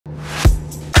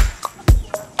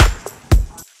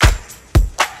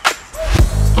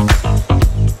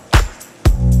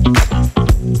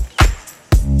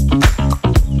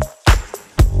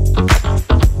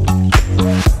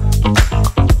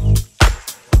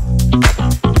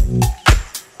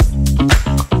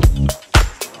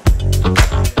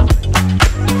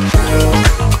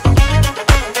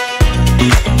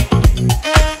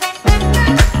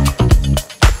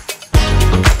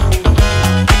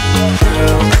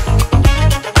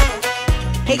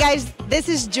guys, this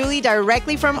is Julie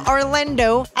directly from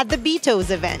Orlando at the BTOES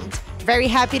event. Very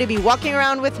happy to be walking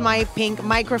around with my pink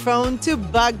microphone to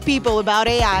bug people about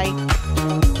AI.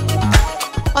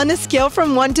 On a scale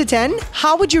from 1 to 10,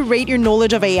 how would you rate your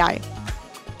knowledge of AI?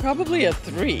 Probably a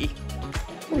 3.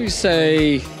 What do you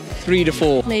say, 3 to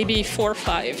 4? Maybe 4 or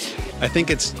 5. I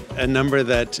think it's a number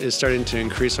that is starting to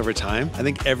increase over time. I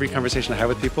think every conversation I have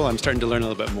with people, I'm starting to learn a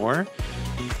little bit more.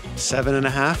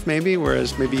 7.5 maybe,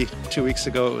 whereas maybe 2 weeks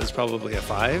ago it was probably a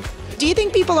 5. Do you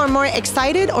think people are more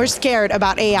excited or scared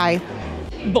about AI?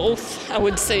 Both, I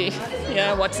would say.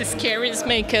 Yeah, what's scary is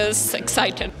make us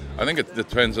excited. I think it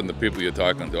depends on the people you're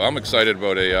talking to. I'm excited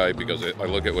about AI because I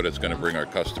look at what it's going to bring our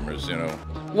customers, you know.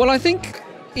 Well, I think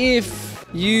if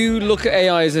you look at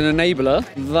AI as an enabler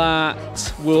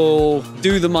that will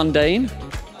do the mundane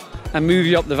and move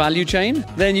you up the value chain,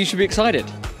 then you should be excited.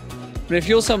 But if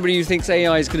you're somebody who thinks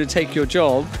AI is going to take your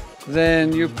job,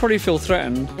 then you probably feel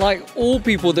threatened. Like all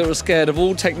people that are scared of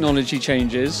all technology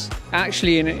changes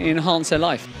actually enhance their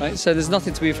life, right? So there's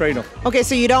nothing to be afraid of. Okay,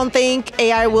 so you don't think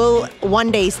AI will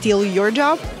one day steal your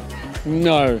job?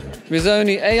 No, because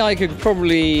only AI could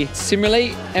probably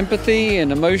simulate empathy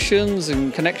and emotions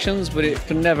and connections, but it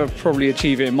can never probably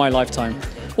achieve it in my lifetime.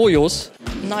 Or yours.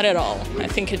 Not at all. I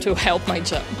think it will help my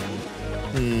job.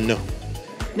 No.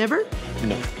 Never?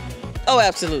 No. Oh,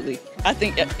 absolutely. I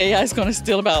think AI is going to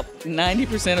steal about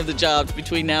 90% of the jobs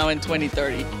between now and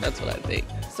 2030. That's what I think.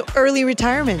 So early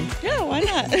retirement. Yeah, why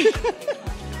not?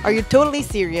 Are you totally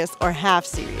serious or half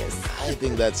serious? I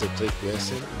think that's a trick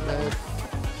question. But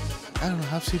I don't know,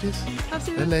 half serious? Half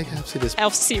serious? I like half serious.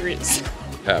 Half serious.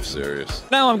 Half serious.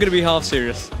 Now I'm going to be half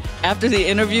serious. After the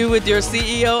interview with your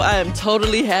CEO, I am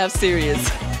totally half serious.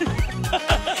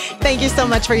 Thank you so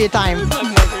much for your time. My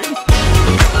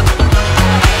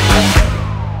pleasure.